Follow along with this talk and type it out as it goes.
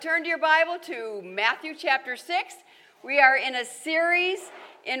Turn to your Bible to Matthew chapter 6. We are in a series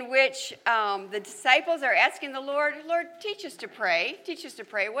in which the disciples are asking the Lord, teach us to pray. Teach us to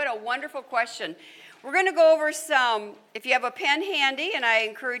pray. What a wonderful question. We're going to go over some, if you have a pen handy, and I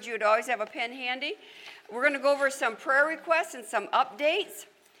encourage you to always have a pen handy, we're going to go over some prayer requests and some updates.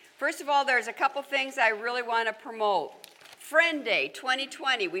 First of all, there's a couple things I really want to promote. Friend Day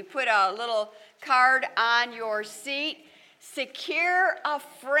 2020, we put a little card on your seat. Secure a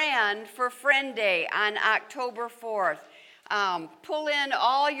friend for Friend Day on October 4th. Pull in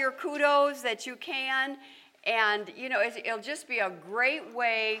all your kudos that you can, and it'll just be a great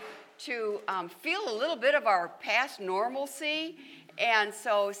way to feel a little bit of our past normalcy. And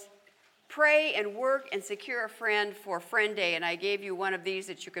so pray and work and secure a friend for Friend Day, and I gave you one of these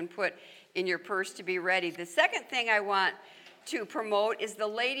that you can put in your purse to be ready. The second thing I want to promote is the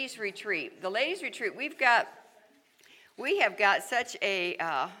Ladies' Retreat. The Ladies' Retreat, we have got such a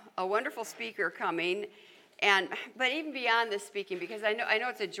wonderful speaker coming, but even beyond this speaking, because I know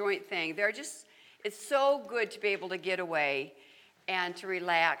it's a joint thing. It's so good to be able to get away and to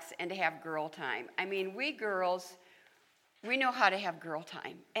relax and to have girl time. I mean, we girls, we know how to have girl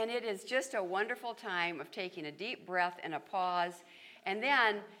time, and it is just a wonderful time of taking a deep breath and a pause, and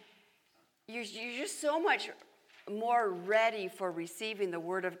then you're just so much more ready for receiving the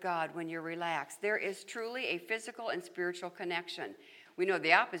Word of God when you're relaxed. There is truly a physical and spiritual connection. We know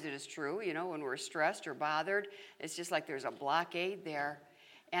the opposite is true. When we're stressed or bothered, it's just like there's a blockade there.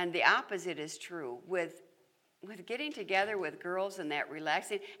 And the opposite is true with getting together with girls and that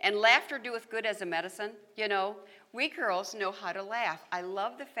relaxing. And laughter doeth good as a medicine. We girls know how to laugh. I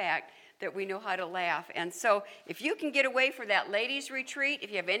love the fact that we know how to laugh. And so if you can get away for that ladies' retreat, if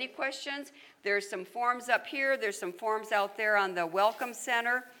you have any questions, there's some forms up here. There's some forms out there on the Welcome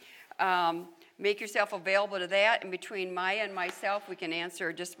Center. Make yourself available to that. And between Maya and myself, we can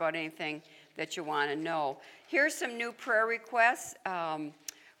answer just about anything that you want to know. Here's some new prayer requests.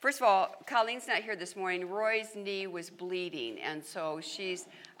 First of all, Colleen's not here this morning. Roy's knee was bleeding, and so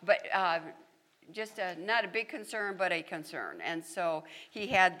not a big concern, but a concern. And so he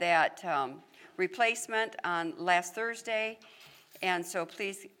had that replacement on last Thursday. And so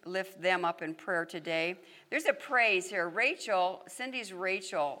please lift them up in prayer today. There's a praise here. Cindy's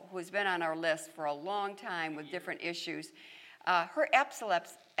Rachel, who's been on our list for a long time with different issues, her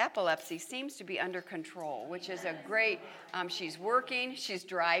epilepsy seems to be under control, which is a great, she's working, she's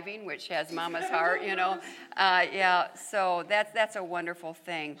driving, which has mama's heart, so that's a wonderful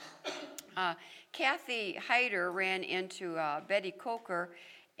thing. Kathy Hyder ran into Betty Coker,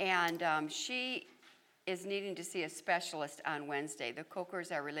 and she is needing to see a specialist on Wednesday. The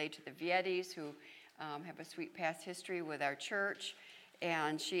Cokers are related to the Viettis, who have a sweet past history with our church,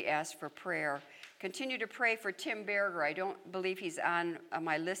 and she asked for prayer. Continue to pray for Tim Berger. I don't believe he's on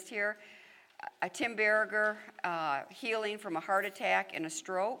my list here. Tim Berger, healing from a heart attack and a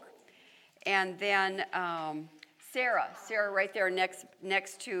stroke. And then Sarah right there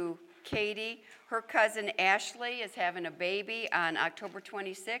next to Katie. Her cousin Ashley is having a baby on October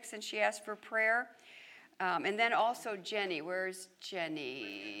 26th, and she asked for prayer. And then also Jenny. Where's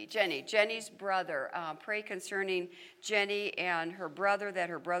Jenny? Jenny's brother. Pray concerning Jenny and her brother, that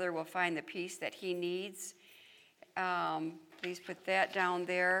her brother will find the peace that he needs. Please put that down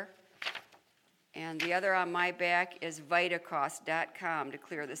there. And the other on my back is Vitacost.com to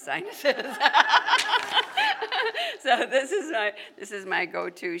clear the sinuses. So this is my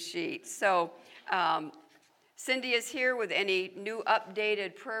go-to sheet. So Cindy is here with any new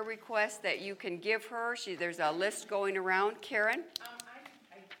updated prayer requests that you can give her. There's a list going around. Karen?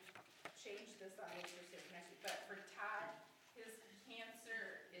 I changed this on but for Todd, his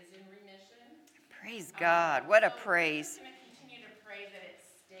cancer is in remission. Praise God. What a praise. We're going to continue to pray that it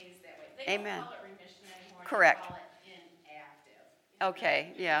stays that way. They Amen. don't call it remission anymore. Correct. They call it inactive.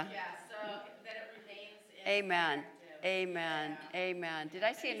 Okay, yeah. Yeah, so that it remains Amen. inactive. Amen. Yeah. Amen. Did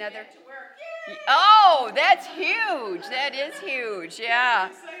I see another? Get to work. Yay! Oh, that's huge. That is huge. Yeah.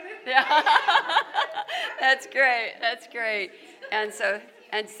 Yeah. That's great. That's great. And so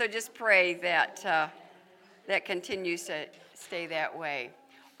just pray that that continues to stay that way.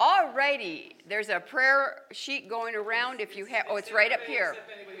 All righty. There's a prayer sheet going around. If you have, it's right up here.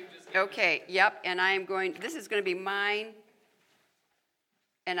 Okay. Yep. And this is going to be mine,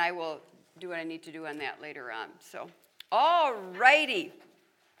 and I will do what I need to do on that later on. So, all righty.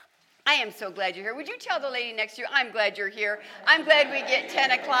 I am so glad you're here. Would you tell the lady next to you, I'm glad you're here. I'm glad we get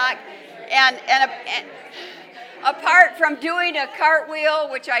 10 o'clock. And apart from doing a cartwheel,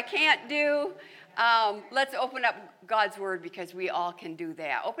 which I can't do, let's open up God's Word, because we all can do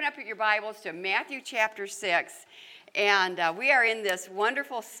that. Open up your Bibles to Matthew chapter 6. And we are in this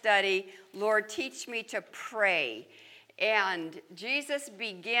wonderful study, Lord, teach me to pray. And Jesus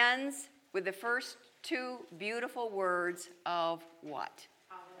begins with the first two beautiful words of what?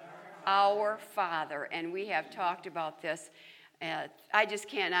 Our Father. And we have talked about this. I just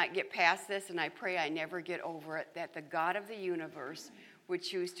cannot get past this, and I pray I never get over it, that the God of the universe would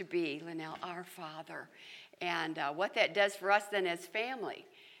choose to be, Linnell, our Father. And what that does for us then as family,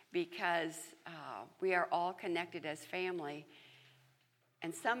 because we are all connected as family.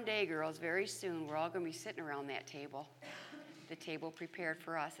 And someday, girls, very soon, we're all going to be sitting around that table, the table prepared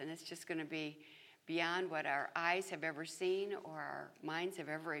for us, and it's just going to be beyond what our eyes have ever seen or our minds have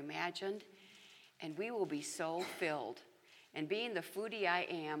ever imagined, and we will be so filled. And being the foodie I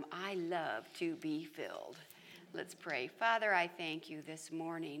am, I love to be filled. Let's pray. Father, I thank you this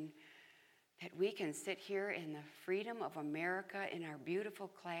morning that we can sit here in the freedom of America in our beautiful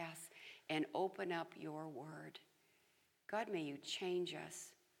class and open up your word. God, may you change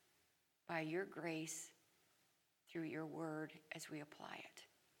us by your grace through your word as we apply it.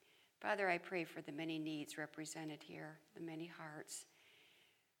 Father, I pray for the many needs represented here, the many hearts.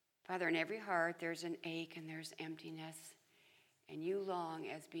 Father, in every heart there's an ache and there's emptiness, and you long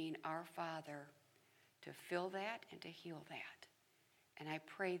as being our Father to fill that and to heal that. And I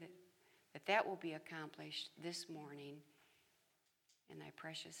pray that will be accomplished this morning in thy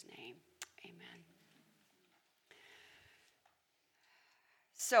precious name. Amen.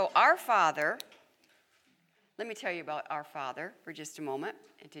 So our Father, let me tell you about our Father for just a moment.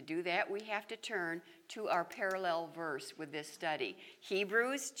 And to do that, we have to turn to our parallel verse with this study.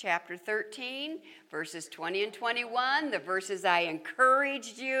 Hebrews chapter 13, verses 20 and 21, the verses I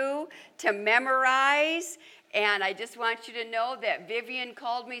encouraged you to memorize. And I just want you to know that Vivian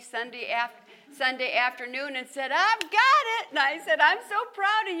called me Sunday afternoon and said, I've got it. And I said, I'm so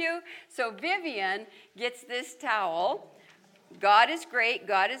proud of you. So Vivian gets this towel. God is great.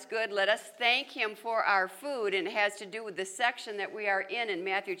 God is good. Let us thank him for our food. And it has to do with the section that we are in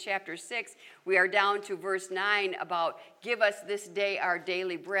Matthew chapter 6. We are down to verse 9 about give us this day our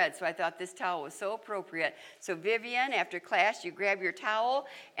daily bread. So I thought this towel was so appropriate. So Vivian, after class, you grab your towel.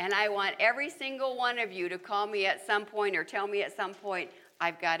 And I want every single one of you to call me at some point or tell me at some point,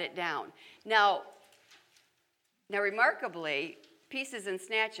 I've got it down. Now remarkably, Pieces and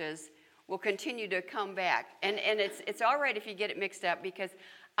Snatches will continue to come back. And it's all right if you get it mixed up, because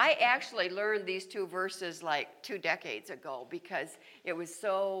I actually learned these two verses like 2 decades ago because it was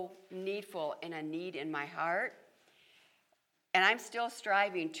so needful and a need in my heart. And I'm still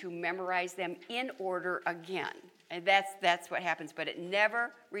striving to memorize them in order again. And that's what happens, but it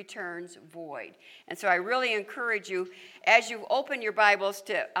never returns void. And so I really encourage you, as you open your Bibles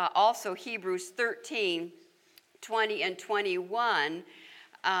to also Hebrews 13, 20 and 21,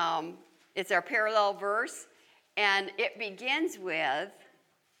 it's our parallel verse, and it begins with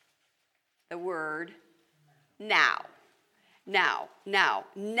the word now. Now.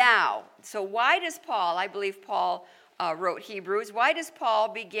 So why does Paul, I believe Paul wrote Hebrews, why does Paul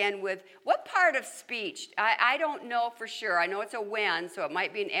begin with, what part of speech? I don't know for sure. I know it's a when, so it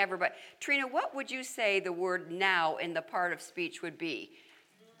might be an ever, but Trina, what would you say the word now in the part of speech would be?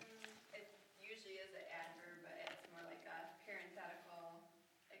 It usually is an adverb, but it's more like a parenthetical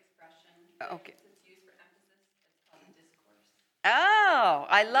expression. Okay. It's used for emphasis. It's called a discourse. Oh,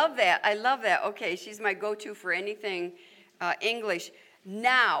 I love that. Okay, she's my go-to for anything English.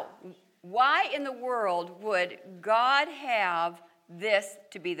 Now, why in the world would God have this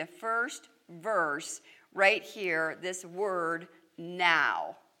to be the first verse right here, this word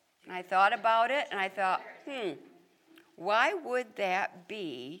now? And I thought about it, and I thought, why would that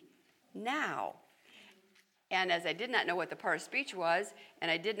be now? And as I did not know what the part of speech was,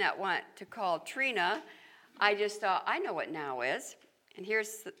 and I did not want to call Trina, I just thought, I know what now is. And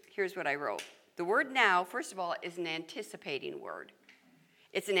here's what I wrote. The word now, first of all, is an anticipating word.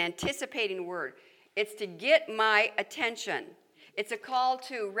 It's an anticipating word. It's to get my attention. It's a call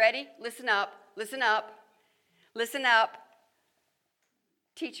to, ready? Listen up.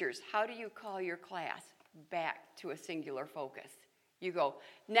 Teachers, how do you call your class back to a singular focus? You go,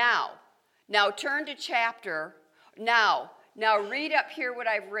 now turn to chapter, now read up here what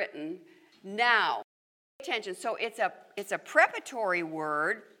I've written, now. Pay attention. So it's a preparatory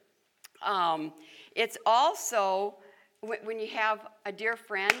word. It's also when you have a dear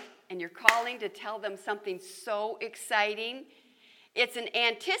friend and you're calling to tell them something so exciting, it's an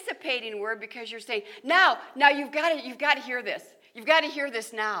anticipating word because you're saying, now you've got to hear this. You've got to hear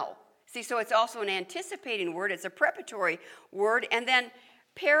this now. See, so it's also an anticipating word. It's a preparatory word. And then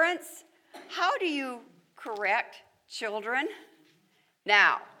parents, how do you correct children?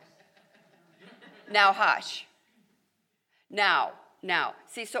 Now hush. Now.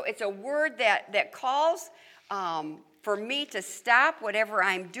 See, so it's a word that calls for me to stop whatever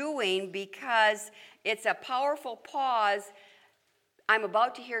I'm doing because it's a powerful pause. I'm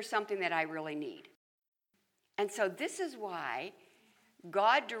about to hear something that I really need. And so this is why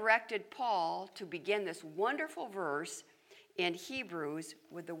God directed Paul to begin this wonderful verse in Hebrews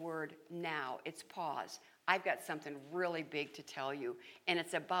with the word now. It's pause. I've got something really big to tell you. And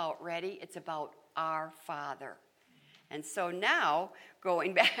it's about, ready? It's about our Father. And so now,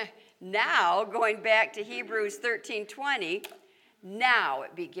 going back to Hebrews 13:20, now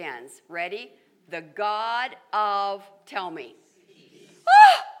it begins. Ready? The God of, tell me.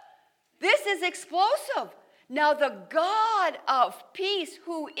 Ah! This is explosive. Now the God of peace,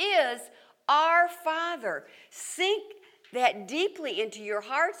 who is our Father. Sink that deeply into your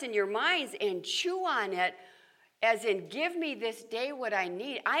hearts and your minds and chew on it, as in, give me this day what I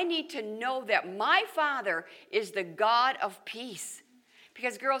need. I need to know that my Father is the God of peace.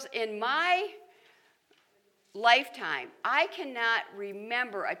 Because, girls, in my lifetime, I cannot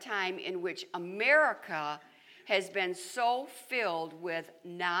remember a time in which America has been so filled with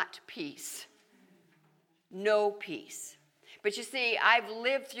not peace. No peace. But you see, I've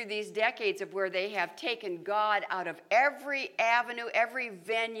lived through these decades of where they have taken God out of every avenue, every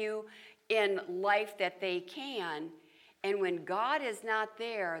venue in life that they can. And when God is not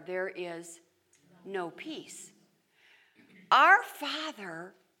there, there is no peace. Our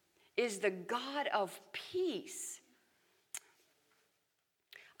Father is the God of peace.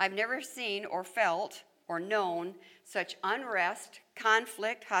 I've never seen or felt or known such unrest,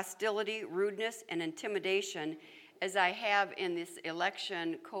 conflict, hostility, rudeness, and intimidation as I have in this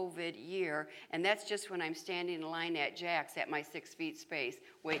election COVID year, and that's just when I'm standing in line at Jack's at my 6 feet space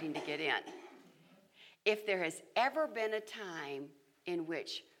waiting to get in. If there has ever been a time in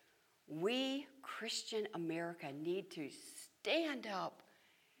which we, Christian America, need to stand up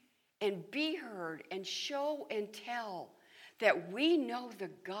and be heard and show and tell that we know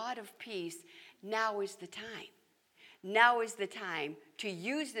the God of peace, now is the time. Now is the time to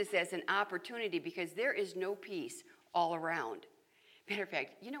use this as an opportunity because there is no peace all around. Matter of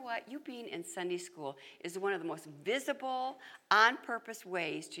fact, you know what? You being in Sunday school is one of the most visible, on-purpose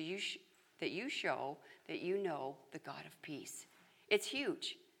ways that you show that you know the God of peace. It's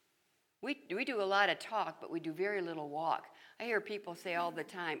huge. We do a lot of talk, but we do very little walk. I hear people say all the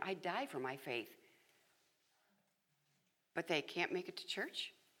time, I died for my faith. But they can't make it to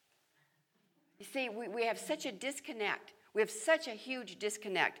church? You see, we have such a disconnect. We have such a huge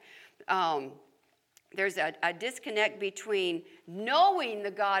disconnect. There's a disconnect between knowing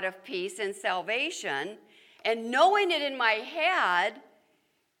the God of peace and salvation and knowing it in my head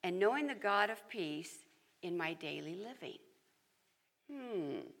and knowing the God of peace in my daily living.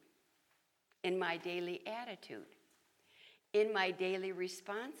 In my daily attitude. In my daily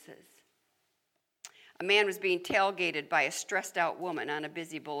responses. A man was being tailgated by a stressed out woman on a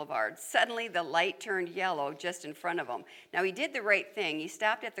busy boulevard. Suddenly, the light turned yellow just in front of him. Now, he did the right thing. He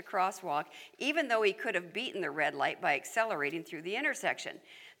stopped at the crosswalk, even though he could have beaten the red light by accelerating through the intersection.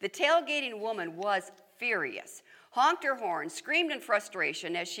 The tailgating woman was furious, honked her horn, screamed in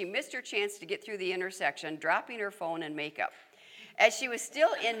frustration as she missed her chance to get through the intersection, dropping her phone and makeup. As she was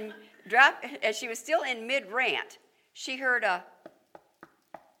still in mid-rant, she heard a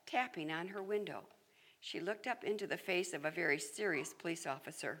tapping on her window. She looked up into the face of a very serious police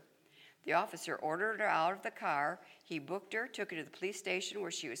officer. The officer ordered her out of the car. He booked her, took her to the police station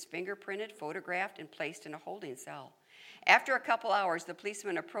where she was fingerprinted, photographed, and placed in a holding cell. After a couple hours, the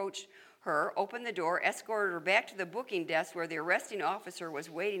policeman approached her, opened the door, escorted her back to the booking desk where the arresting officer was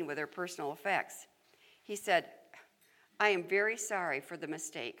waiting with her personal effects. He said, I am very sorry for the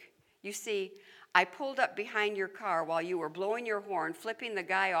mistake. You see, I pulled up behind your car while you were blowing your horn, flipping the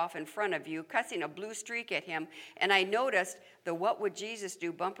guy off in front of you, cussing a blue streak at him, and I noticed the What Would Jesus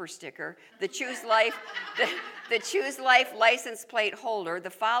Do bumper sticker, the Choose Life license plate holder, the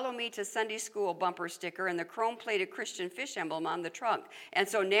Follow Me to Sunday School bumper sticker, and the chrome-plated Christian fish emblem on the trunk. And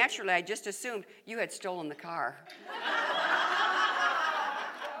so naturally, I just assumed you had stolen the car.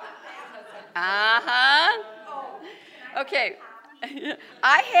 Okay.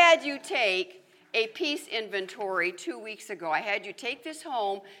 I had you take a peace inventory 2 weeks ago. I had you take this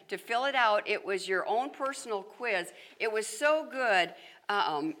home to fill it out. It was your own personal quiz. It was so good.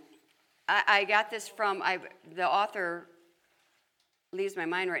 I got this from, the author leaves my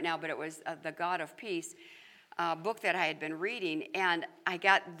mind right now, but it was The God of Peace, book that I had been reading, and I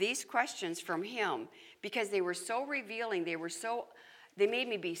got these questions from him because they were so revealing. They made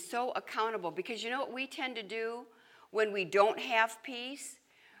me be so accountable because you know what we tend to do when we don't have peace?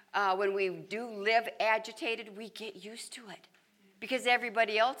 When we do live agitated, we get used to it because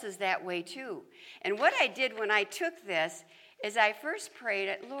everybody else is that way too. And what I did when I took this is I first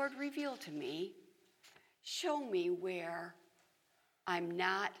prayed, Lord, reveal to me, show me where I'm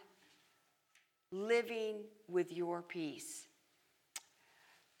not living with your peace.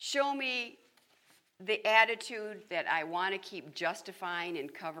 Show me the attitude that I want to keep justifying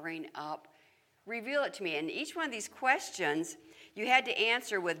and covering up. Reveal it to me. And each one of these questions, you had to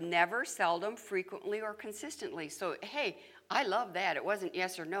answer with never, seldom, frequently, or consistently. So, hey, I love that. It wasn't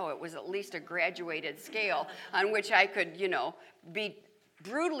yes or no. It was at least a graduated scale on which I could, be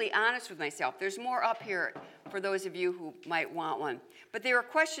brutally honest with myself. There's more up here for those of you who might want one. But there were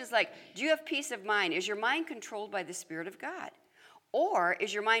questions like, do you have peace of mind? Is your mind controlled by the Spirit of God? Or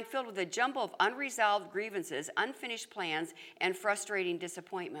is your mind filled with a jumble of unresolved grievances, unfinished plans, and frustrating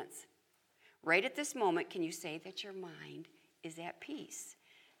disappointments? Right at this moment, can you say that your mind is at peace?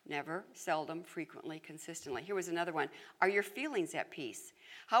 Never, seldom, frequently, consistently. Here was another one. Are your feelings at peace?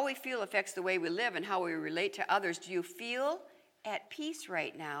 How we feel affects the way we live and how we relate to others. Do you feel at peace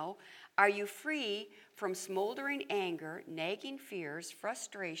right now? Are you free from smoldering anger, nagging fears,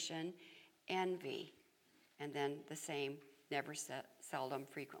 frustration, envy? And then the same, never, seldom,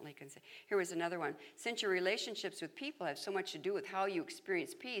 frequently. Here was another one. Since your relationships with people have so much to do with how you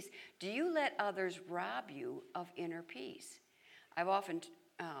experience peace, do you let others rob you of inner peace? I've often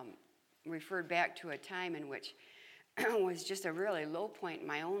referred back to a time in which was just a really low point in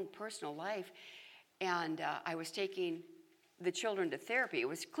my own personal life, and I was taking the children to therapy. It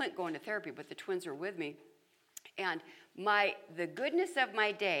was Clint going to therapy, but the twins were with me. And the goodness of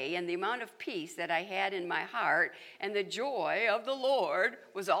my day and the amount of peace that I had in my heart and the joy of the Lord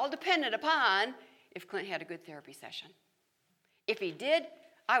was all dependent upon if Clint had a good therapy session. If he did,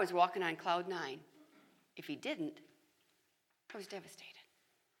 I was walking on cloud 9. If he didn't, I was devastated.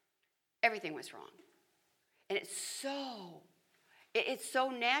 Everything was wrong. And it's so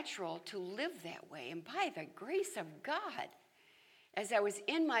natural to live that way. And by the grace of God, as I was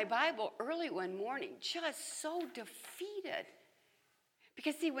in my Bible early one morning, just so defeated.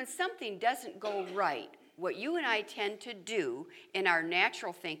 Because see, when something doesn't go right, what you and I tend to do in our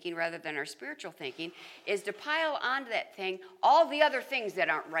natural thinking rather than our spiritual thinking is to pile onto that thing all the other things that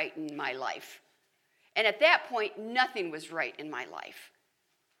aren't right in my life. And at that point, nothing was right in my life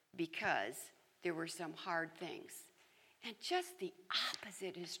because there were some hard things. And just the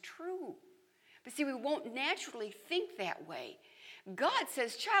opposite is true. But see, we won't naturally think that way. God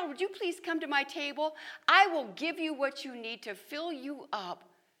says, child, would you please come to my table? I will give you what you need to fill you up,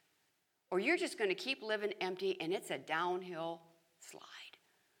 or you're just going to keep living empty, and it's a downhill slide.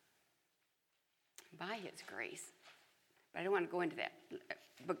 By his grace. But I don't want to go into that.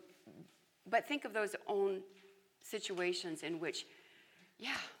 But think of those own situations in which,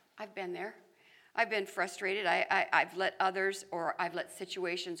 yeah, I've been there. I've been frustrated. I've let others or I've let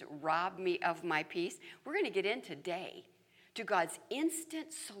situations rob me of my peace. We're going to get in today to God's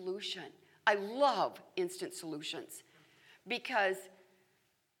instant solution. I love instant solutions because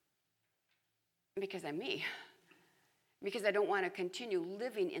I'm me. Because I don't want to continue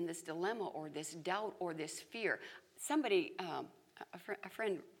living in this dilemma or this doubt or this fear. Somebody, a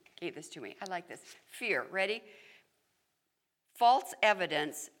friend gave this to me. I like this. Fear. Ready? False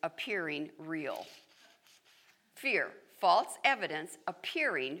evidence appearing real. Fear. False evidence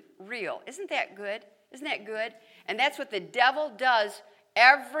appearing real. Isn't that good? Isn't that good? And that's what the devil does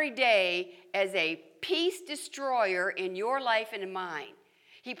every day as a peace destroyer in your life and in mine.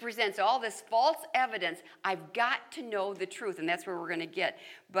 He presents all this false evidence. I've got to know the truth, and that's where we're going to get.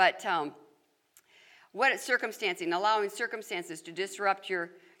 But what is circumstancing? Allowing circumstances to disrupt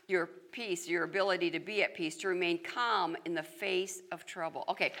your peace, your ability to be at peace, to remain calm in the face of trouble.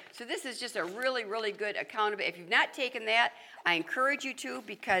 Okay, so this is just a really, really good account of it. If you've not taken that, I encourage you to,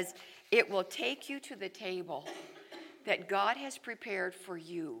 because it will take you to the table that God has prepared for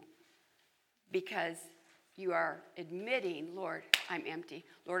you, because you are admitting, Lord, I'm empty.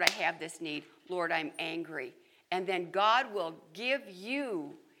 Lord, I have this need. Lord, I'm angry. And then God will give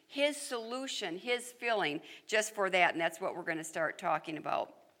you his solution, his filling just for that, and that's what we're going to start talking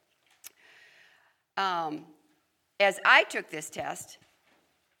about. As I took this test,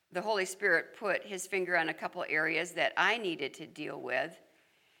 the Holy Spirit put his finger on a couple areas that I needed to deal with.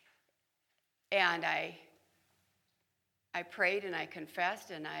 And I prayed and I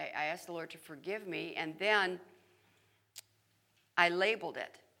confessed and I asked the Lord to forgive me. And then I labeled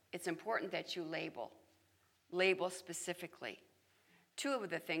it. It's important that you label specifically. Two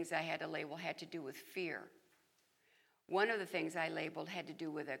of the things I had to label had to do with fear. One of the things I labeled had to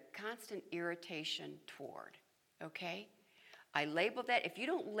do with a constant irritation toward, okay? I labeled that. If you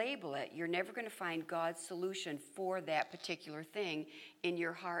don't label it, you're never going to find God's solution for that particular thing in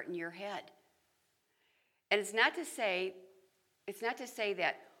your heart and your head. And it's not to say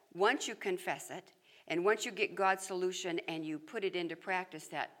that once you confess it and once you get God's solution and you put it into practice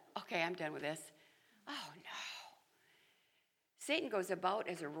that, okay, I'm done with this. Oh, no. Satan goes about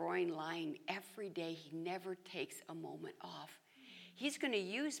as a roaring lion every day. He never takes a moment off. He's going to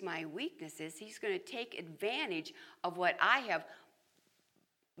use my weaknesses. He's going to take advantage of what I have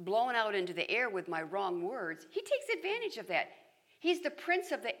blown out into the air with my wrong words. He takes advantage of that. He's the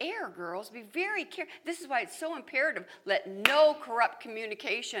prince of the air, girls. Be very careful. This is why it's so imperative. Let no corrupt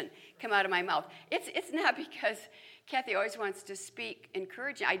communication come out of my mouth. It's not because Kathy always wants to speak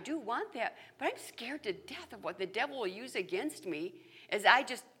encouraging. I do want that, but I'm scared to death of what the devil will use against me as I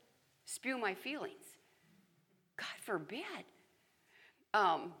just spew my feelings. God forbid.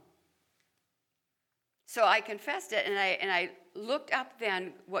 So I confessed it, and I looked up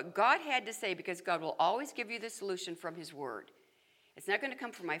then what God had to say, because God will always give you the solution from his word. It's not going to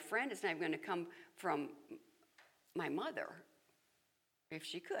come from my friend. It's not going to come from my mother, if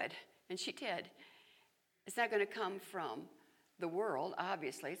she could, and she did. It's not going to come from the world,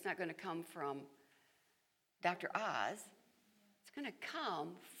 obviously. It's not going to come from Dr. Oz. It's going to come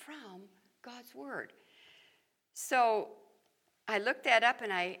from God's word. So I looked that up,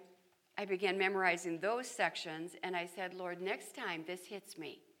 and I began memorizing those sections, and I said, Lord, next time this hits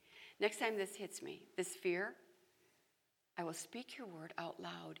me, this fear, I will speak your word out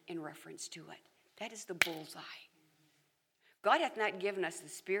loud in reference to it. That is the bullseye. God hath not given us the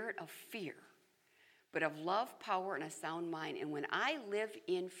spirit of fear, but of love, power, and a sound mind. And when I live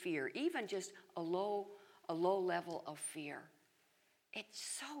in fear, even just a low level of fear, it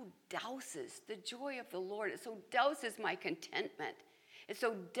so douses the joy of the Lord. It so douses my contentment. It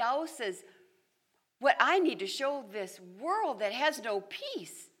so douses what I need to show this world that has no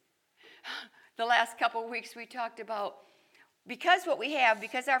peace. The last couple of weeks we talked about, because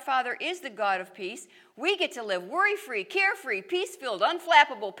our Father is the God of peace, we get to live worry-free, carefree, peace-filled,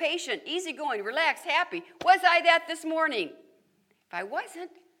 unflappable, patient, easygoing, relaxed, happy. Was I that this morning?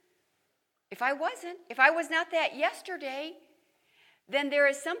 If I was not that yesterday, then there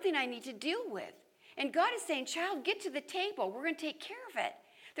is something I need to deal with. And God is saying, child, get to the table. We're going to take care of it.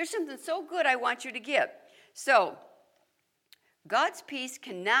 There's something so good I want you to give. So, God's peace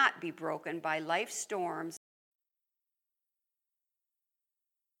cannot be broken by life's storms.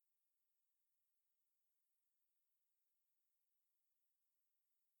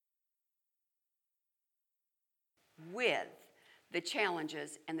 With the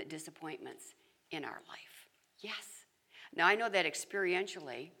challenges and the disappointments in our life. Yes. Now, I know that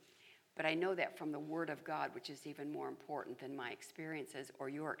experientially, but I know that from the Word of God, which is even more important than my experiences or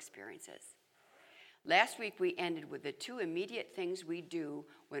your experiences. Last week, we ended with the two immediate things we do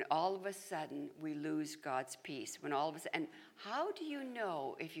when all of a sudden we lose God's peace. And how do you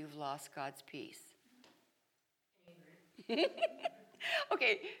know if you've lost God's peace?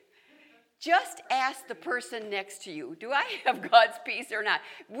 Okay. Just ask the person next to you, do I have God's peace or not?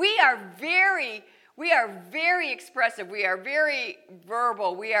 We are very expressive. We are very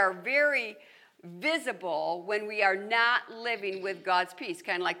verbal. We are very visible when we are not living with God's peace,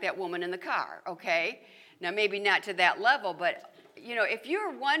 kind of like that woman in the car, okay? Now, maybe not to that level, but, if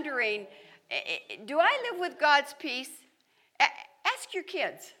you're wondering, do I live with God's peace? Ask your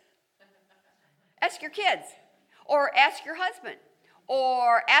kids. Ask your kids. Or ask your husband.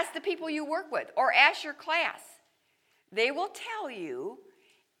 Or ask the people you work with, or ask your class. They will tell you,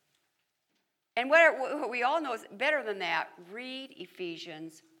 and what we all know is better than that, read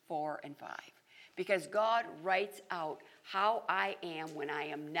Ephesians 4 and 5. Because God writes out how I am when I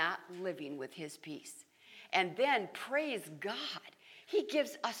am not living with his peace. And then, praise God, he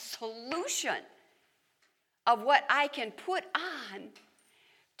gives a solution of what I can put on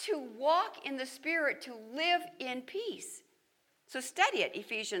to walk in the Spirit, to live in peace. So study it,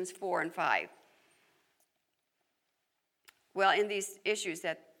 Ephesians 4 and 5. Well, in these issues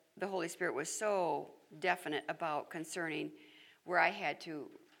that the Holy Spirit was so definite about concerning where I had to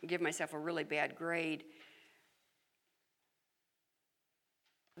give myself a really bad grade,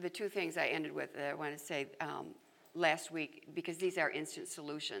 the two things I ended with that I want to say last week, because these are instant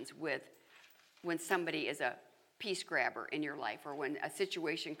solutions with when somebody is a peace grabber in your life or when a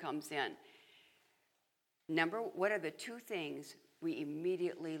situation comes in. What are the two things we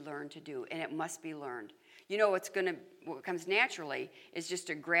immediately learn to do? And it must be learned. What comes naturally is just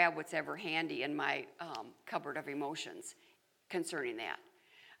to grab what's ever handy in my cupboard of emotions concerning that.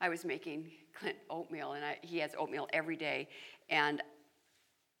 I was making Clint oatmeal, and he has oatmeal every day, and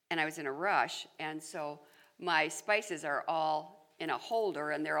I was in a rush, and so my spices are all in a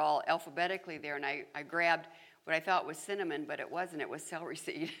holder, and they're all alphabetically there, and I grabbed what I thought was cinnamon, but it wasn't. It was celery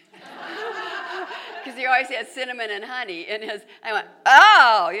seed. Because he always had cinnamon and honey in his. I went,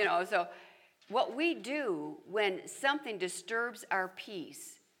 oh, so what we do when something disturbs our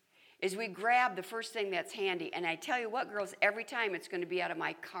peace is we grab the first thing that's handy. And I tell you what, girls, every time it's going to be out of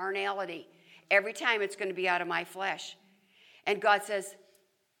my carnality. Every time it's going to be out of my flesh. And God says,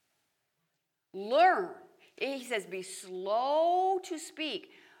 learn. He says, be slow to speak,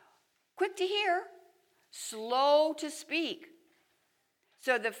 quick to hear, slow to speak.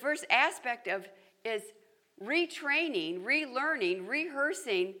 So the first aspect of is retraining, relearning,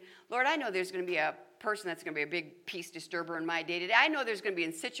 rehearsing. Lord, I know there's going to be a person that's going to be a big peace disturber in my day-to-day. I know there's going to be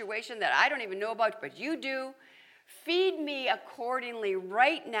a situation that I don't even know about, but you do. Feed me accordingly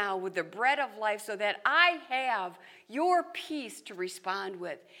right now with the bread of life so that I have your peace to respond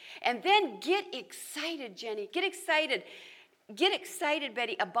with. And then get excited, Jenny. Get excited. Get excited,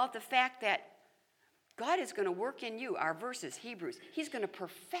 Betty, about the fact that God is going to work in you. Our verse is Hebrews. He's going to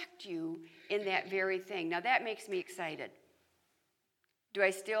perfect you in that very thing. Now, that makes me excited. Do I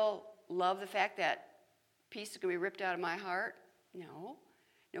still love the fact that peace is going to be ripped out of my heart? No.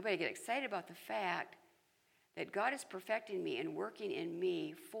 Nobody get excited about the fact that God is perfecting me and working in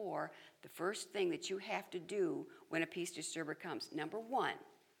me for the first thing that you have to do when a peace disturber comes. Number one,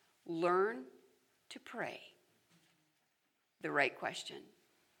 learn to pray the right question.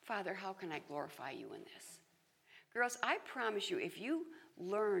 Father, how can I glorify you in this? Girls, I promise you, if you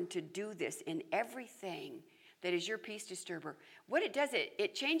learn to do this in everything that is your peace disturber, what it does,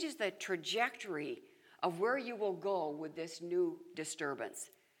 it changes the trajectory of where you will go with this new disturbance.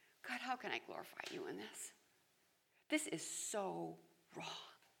 God, how can I glorify you in this? This is so wrong.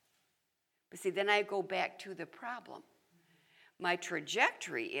 But see, then I go back to the problem. My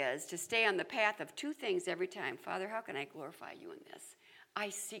trajectory is to stay on the path of two things every time. Father, how can I glorify you in this? I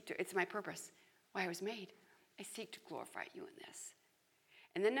seek to, it's my purpose, why I was made. I seek to glorify you in this.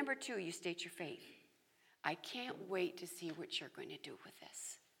 And then number two, you state your faith. I can't wait to see what you're going to do with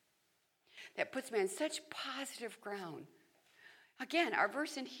this. That puts me on such positive ground. Again, our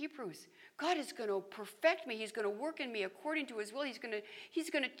verse in Hebrews, God is going to perfect me. He's going to work in me according to his will. He's going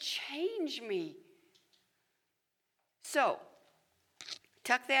to change me. So,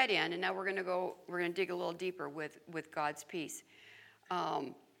 tuck that in, and now we're going to dig a little deeper with God's peace.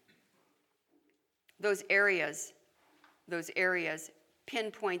 Those areas,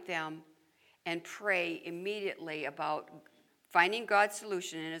 pinpoint them and pray immediately about finding God's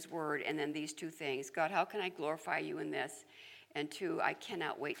solution in his word, and then these two things. God, how can I glorify you in this? And two, I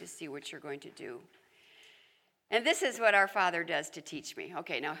cannot wait to see what you're going to do. And this is what our Father does to teach me.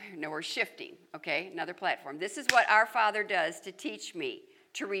 Okay, now we're shifting, okay? Another platform. This is what our Father does to teach me,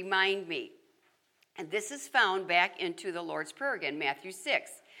 to remind me. And this is found back into the Lord's Prayer again, Matthew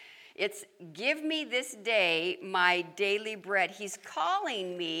 6. It's, give me this day my daily bread. He's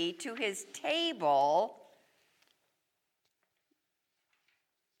calling me to his table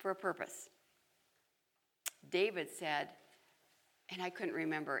for a purpose. David said, and I couldn't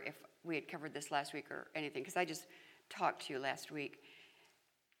remember if we had covered this last week or anything, because I just talked to you last week.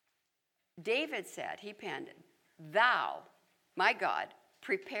 David said, he penned, thou, my God,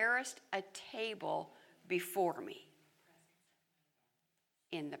 preparest a table before me.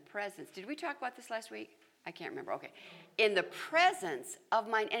 In the presence. Did we talk about this last week? I can't remember. Okay. In the presence of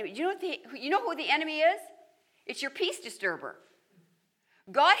mine enemy. You know who the enemy is? It's your peace disturber.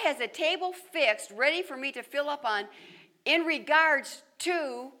 God has a table fixed, ready for me to fill up on in regards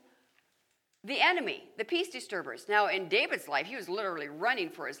to the enemy, the peace disturbers. Now, in David's life, he was literally running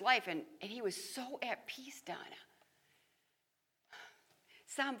for his life, and he was so at peace, Donna.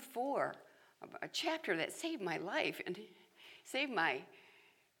 Psalm 4, a chapter that saved my life and saved my...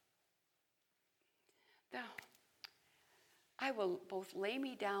 I will both lay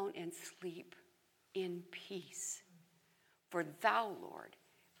me down and sleep in peace, for thou, Lord,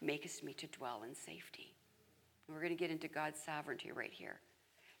 makest me to dwell in safety. And we're going to get into God's sovereignty right here.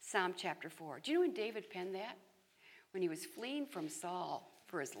 Psalm chapter 4. Do you know when David penned that? When he was fleeing from Saul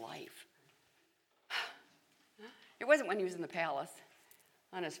for his life. It wasn't when he was in the palace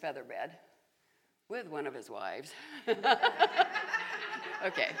on his feather bed with one of his wives.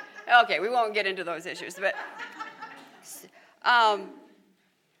 Okay, we won't get into those issues. But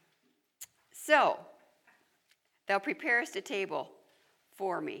so, thou preparest a table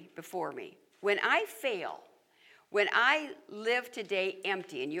for me, before me. When I fail, when I live today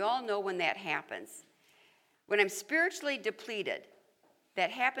empty, and you all know when that happens, when I'm spiritually depleted, that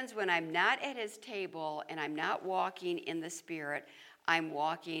happens when I'm not at his table and I'm not walking in the Spirit. I'm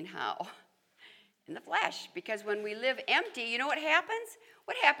walking how? in the flesh. Because when we live empty, you know what happens?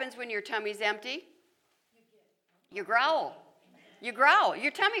 What happens when your tummy's empty? You growl. You growl.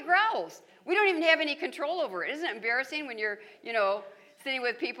 Your tummy growls. We don't even have any control over it. Isn't it embarrassing when you're, sitting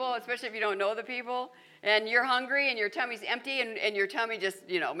with people, especially if you don't know the people, and you're hungry and your tummy's empty and your tummy just,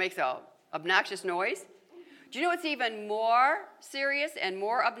 makes a obnoxious noise? Do you know what's even more serious and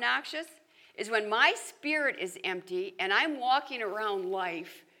more obnoxious? Is when my spirit is empty and I'm walking around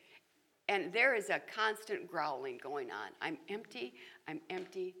life and there is a constant growling going on. I'm empty, I'm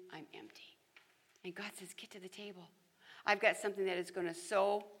empty, I'm empty. And God says, get to the table. I've got something that is going to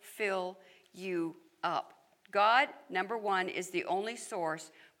so fill you up. God, number one, is the only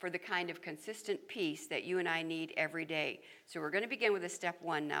source for the kind of consistent peace that you and I need every day. So we're going to begin with a step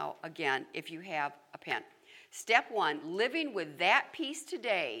one now, again, if you have a pen. Step one, living with that peace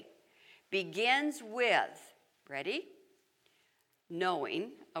today begins with, ready?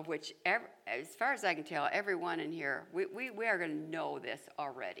 Knowing, of which, as far as I can tell, everyone in here, we are going to know this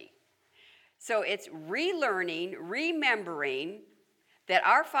already. So it's relearning, remembering that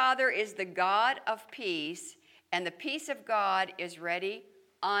our Father is the God of peace, and the peace of God is ready,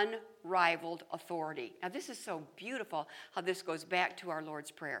 unrivaled authority. Now, this is so beautiful how this goes back to our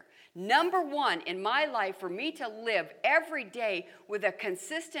Lord's Prayer. Number one in my life, for me to live every day with a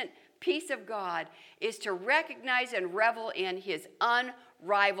consistent peace of God, is to recognize and revel in his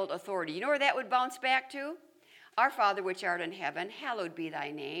unrivaled authority. You know where that would bounce back to? Our Father which art in heaven, hallowed be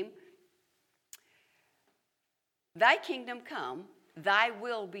thy name. Thy kingdom come, thy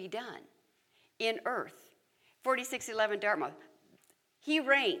will be done in earth. 4611 Dartmouth. He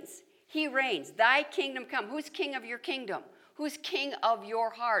reigns. He reigns. Thy kingdom come. Who's king of your kingdom? Who's king of your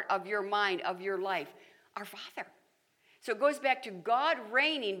heart, of your mind, of your life? Our Father. So it goes back to God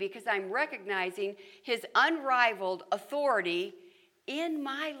reigning because I'm recognizing his unrivaled authority in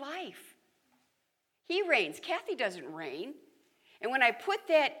my life. He reigns. Kathy doesn't reign. And when I put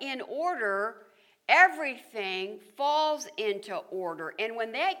that in order, everything falls into order. And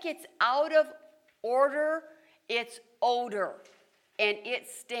when that gets out of order, it's odor. And it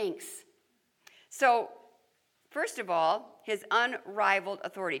stinks. So, first of all, his unrivaled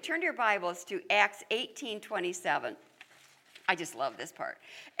authority. Turn to your Bibles to Acts 18:27. I just love this part.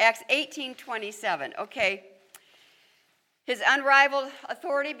 Acts 18:27. Okay. His unrivaled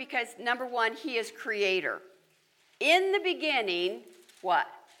authority because, number one, he is creator. In the beginning, what?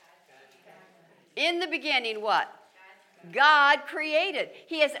 In the beginning, what? God created.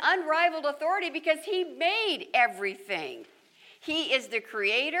 He has unrivaled authority because he made everything. He is the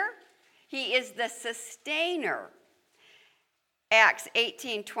creator. He is the sustainer. Acts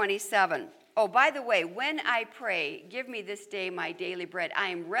 18:27. Oh, by the way, when I pray, give me this day my daily bread, I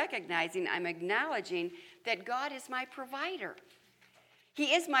am recognizing, I'm acknowledging that God is my provider.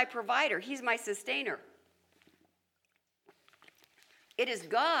 He is my provider. He's my sustainer. It is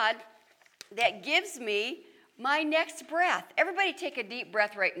God that gives me my next breath. Everybody take a deep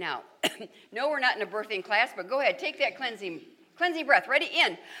breath right now. No, we're not in a birthing class, but go ahead. Take that cleansing breath. Ready?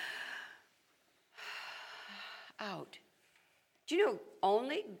 In. Out. Do you know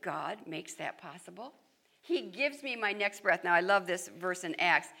only God makes that possible? He gives me my next breath. Now, I love this verse in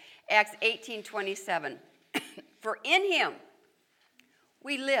Acts. Acts 18:27. For in him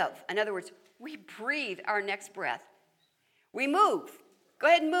we live. In other words, we breathe our next breath. We move. Go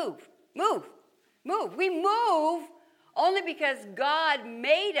ahead and move. Move. Move. We move only because God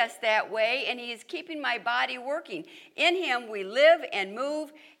made us that way, and he is keeping my body working. In him we live and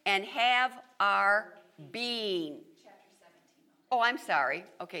move and have our being. Chapter 17. Oh, I'm sorry.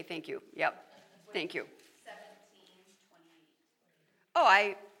 Okay, thank you. Yep. Thank you. 17:28. Oh,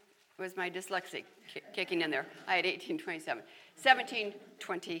 it was my dyslexic kicking in there. I had 18:27.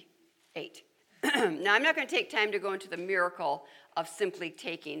 17:28. Now, I'm not going to take time to go into the miracle of simply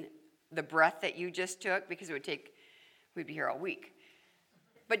taking the breath that you just took because we'd be here all week.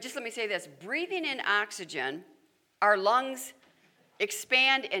 But just let me say this. Breathing in oxygen, our lungs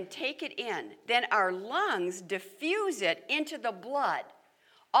expand and take it in. Then our lungs diffuse it into the blood.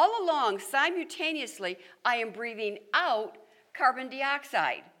 All along, simultaneously, I am breathing out carbon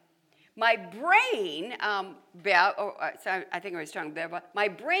dioxide. My brain, I think I was talking about, my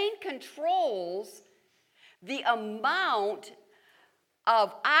brain controls the amount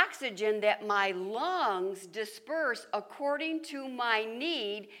of oxygen that my lungs disperse according to my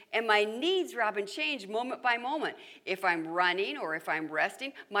need, and my needs, Robin, change moment by moment. If I'm running or if I'm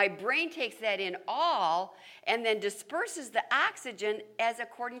resting, my brain takes that in all and then disperses the oxygen as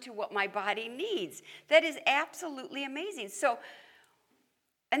according to what my body needs. That is absolutely amazing. So,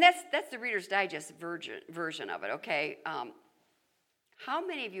 and that's the Reader's Digest version of it, okay? How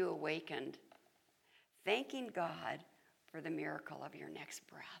many of you awakened thanking God for the miracle of your next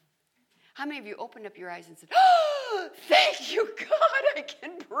breath. How many of you opened up your eyes and said, oh, thank you, God, I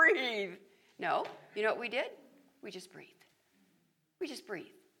can breathe? No. You know what we did? We just breathed. We just breathe.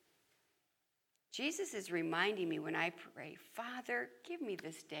 Jesus is reminding me when I pray, Father, give me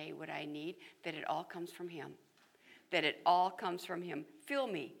this day what I need, that it all comes from him. That it all comes from him. Fill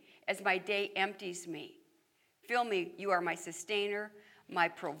me as my day empties me. Fill me. You are my sustainer, my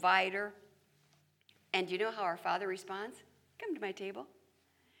provider. And do you know how our Father responds? Come to my table.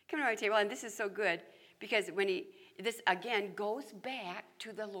 Come to my table. And this is so good because this again goes back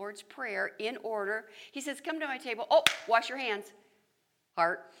to the Lord's Prayer in order. He says, come to my table. Oh, wash your hands,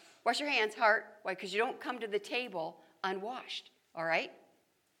 heart. Wash your hands, heart. Why? Because you don't come to the table unwashed, all right?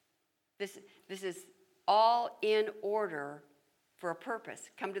 This is all in order for a purpose.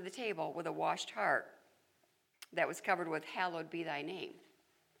 Come to the table with a washed heart that was covered with hallowed be thy name.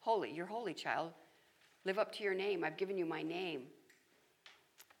 Holy, you're holy, child. Live up to your name. I've given you my name.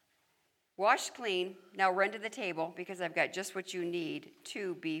 Washed clean. Now run to the table because I've got just what you need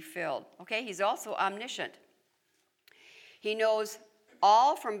to be filled. Okay, he's also omniscient. He knows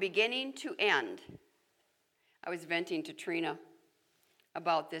all from beginning to end. I was venting to Trina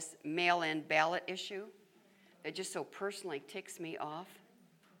about this mail-in ballot issue that just so personally ticks me off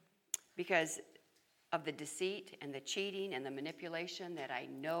because of the deceit and the cheating and the manipulation that I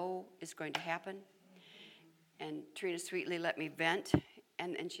know is going to happen. And Trina sweetly let me vent,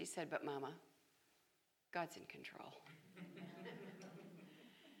 and she said, but Mama, God's in control.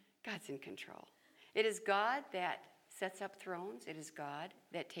 God's in control. It is God that sets up thrones. It is God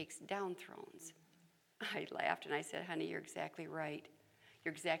that takes down thrones. I laughed and I said, honey, you're exactly right.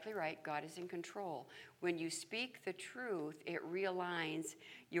 You're exactly right. God is in control. When you speak the truth, it realigns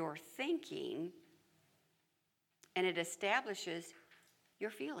your thinking and it establishes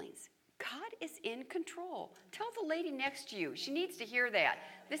your feelings. God is in control. Tell the lady next to you. She needs to hear that.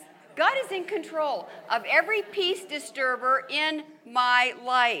 God is in control of every peace disturber in my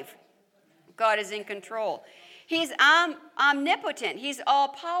life. God is in control. He's omnipotent. He's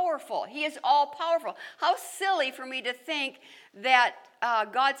all-powerful. He is all-powerful. How silly for me to think that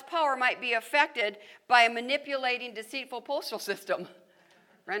God's power might be affected by a manipulating, deceitful postal system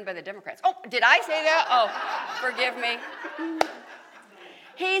run by the Democrats. Oh, did I say that? Oh, forgive me.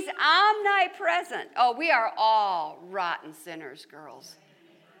 He's omnipresent. Oh, we are all rotten sinners, girls.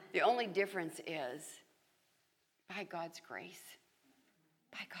 The only difference is, by God's grace,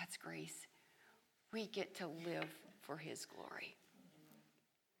 we get to live for his glory.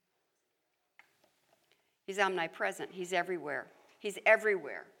 He's omnipresent. He's everywhere. He's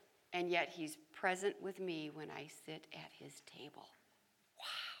everywhere. And yet he's present with me when I sit at his table.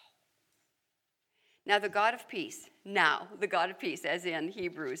 Wow. Now the God of peace, as in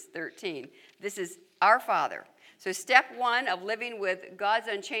Hebrews 13. This is our Father. So step one of living with God's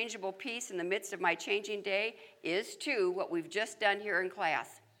unchangeable peace in the midst of my changing day is to what we've just done here in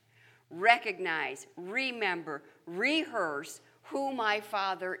class. Recognize, remember, rehearse who my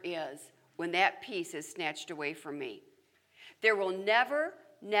Father is when that peace is snatched away from me. There will never,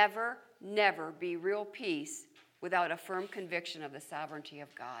 never, never be real peace without a firm conviction of the sovereignty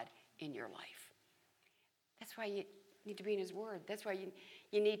of God in your life. That's why you need to be in his word. That's why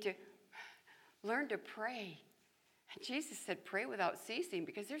you need to learn to pray. And Jesus said, pray without ceasing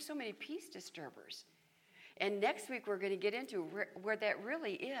because there's so many peace disturbers. And next week we're going to get into where that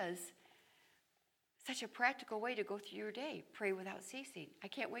really is such a practical way to go through your day. Pray without ceasing. I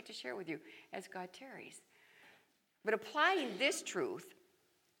can't wait to share with you as God tarries. But applying this truth,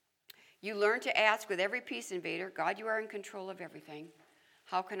 you learn to ask with every peace invader, God, you are in control of everything.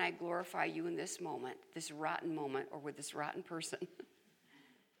 How can I glorify you in this moment, this rotten moment, or with this rotten person?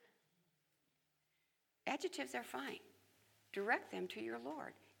 Adjectives are fine. Direct them to your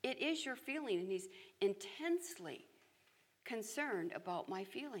Lord. It is your feeling, and he's intensely concerned about my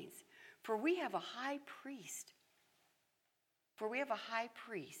feelings. For we have a high priest.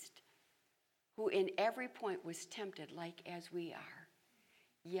 Who in every point was tempted like as we are,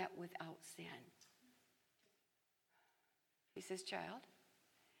 yet without sin. He says, child,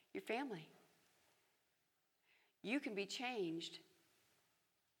 your family, you can be changed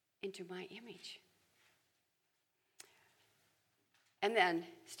into my image. And then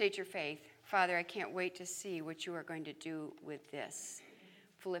state your faith. Father, I can't wait to see what you are going to do with this.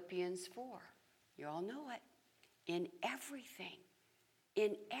 Philippians 4. You all know it. In everything,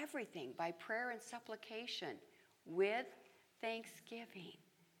 by prayer and supplication, with thanksgiving,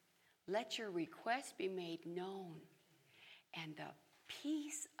 let your requests be made known. And the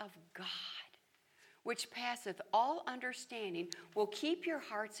peace of God, which passeth all understanding, will keep your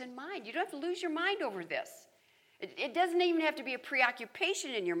hearts and mind. You don't have to lose your mind over this. It doesn't even have to be a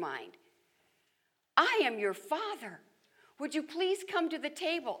preoccupation in your mind. I am your Father. Would you please come to the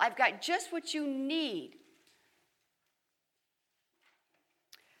table? I've got just what you need.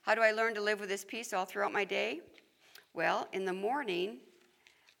 How do I learn to live with this peace all throughout my day? Well, in the morning,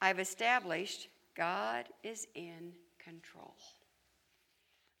 I've established God is in control.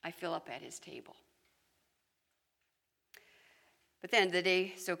 I fill up at his table. But then the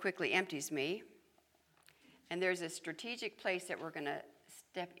day so quickly empties me, and there's a strategic place that we're going to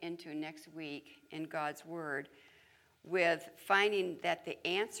step into next week in God's Word with finding that the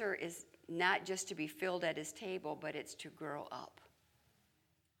answer is not just to be filled at his table, but it's to grow up.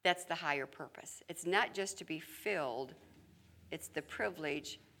 That's the higher purpose. It's not just to be filled, it's the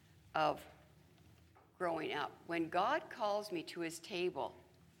privilege of growing up. When God calls me to his table,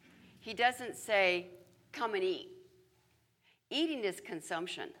 he doesn't say, come and eat. Eating is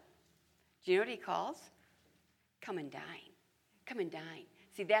consumption. Do you know what he calls? Come and dine. Come and dine.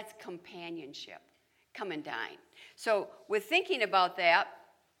 See, that's companionship. Come and dine. So with thinking about that,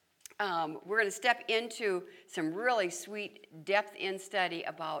 we're going to step into some really sweet depth in study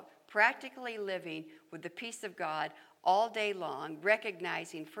about practically living with the peace of God all day long,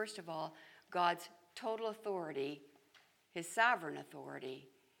 recognizing, first of all, God's total authority, his sovereign authority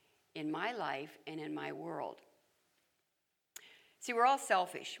in my life and in my world. See, we're all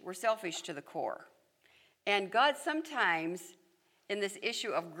selfish. We're selfish to the core. And God sometimes, in this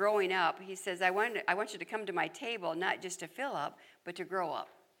issue of growing up, he says, I want you to come to my table, not just to fill up, but to grow up.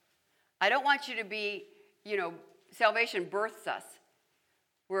 I don't want you to be, salvation births us.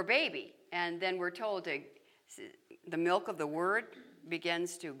 We're a baby, and then we're told the milk of the word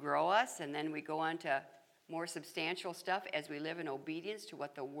begins to grow us, and then we go on to more substantial stuff as we live in obedience to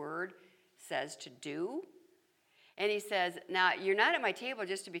what the word says to do. And he says, now, you're not at my table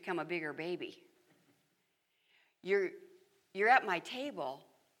just to become a bigger baby. You're at my table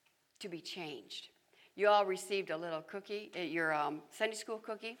to be changed. You all received a little cookie, your Sunday school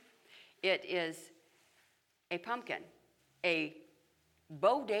cookie. It is a pumpkin, a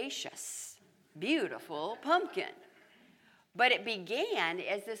bodacious, beautiful pumpkin. But it began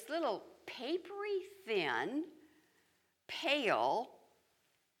as this little papery thin, pale,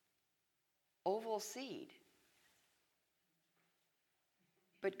 oval seed.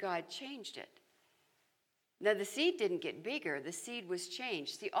 But God changed it. Now, the seed didn't get bigger. The seed was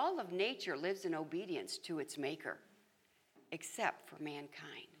changed. See, all of nature lives in obedience to its maker, except for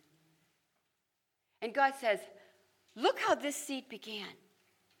mankind. And God says, look how this seed began.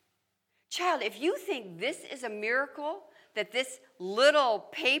 Child, if you think this is a miracle, that this little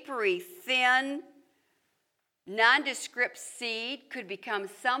papery, thin, nondescript seed could become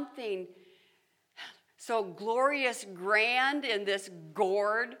something so glorious, grand in this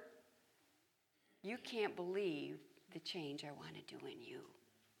gourd, you can't believe the change I want to do in you.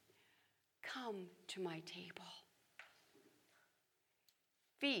 Come to my table.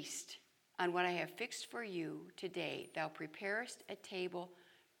 Feast on what I have fixed for you today. Thou preparest a table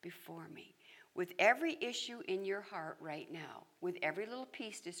before me. With every issue in your heart right now, with every little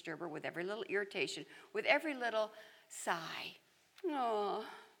peace disturber, with every little irritation, with every little sigh. Oh,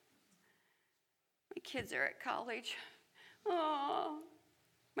 my kids are at college. Oh,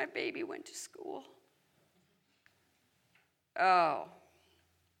 my baby went to school. Oh,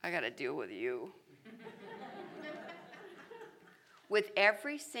 I got to deal with you. With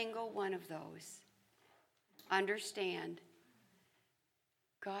every single one of those, understand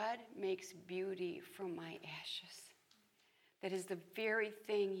God makes beauty from my ashes. That is the very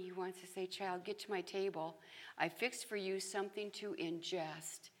thing he wants to say, child, get to my table. I fixed for you something to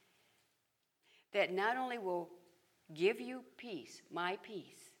ingest that not only will give you peace, my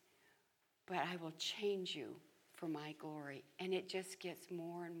peace, but I will change you for my glory. And it just gets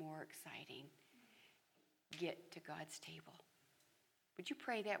more and more exciting. Get to God's table. Would you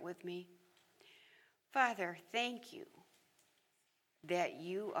pray that with me? Father, thank you that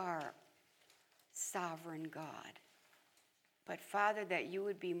you are sovereign God. But Father, that you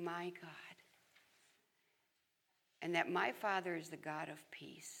would be my God. And that my Father is the God of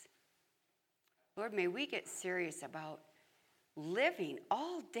peace. Lord, may we get serious about living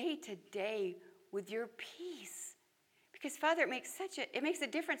all day to day with your peace. Because Father, it makes a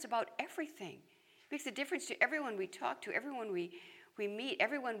difference about everything. It makes a difference to everyone we talk to, everyone we meet,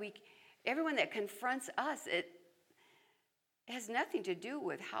 everyone that confronts us. It has nothing to do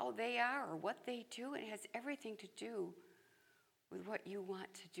with how they are or what they do. It has everything to do with what you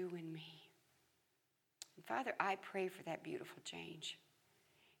want to do in me. And Father, I pray for that beautiful change.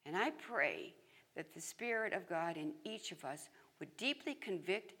 And I pray that the Spirit of God in each of us would deeply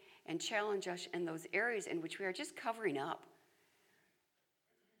convict and challenge us in those areas in which we are just covering up.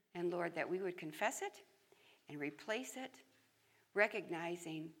 And Lord, that we would confess it and replace it,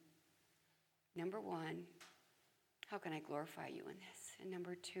 recognizing, number one, how can I glorify you in this? And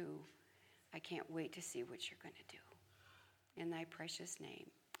number two, I can't wait to see what you're going to do. In thy precious name,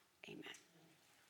 amen.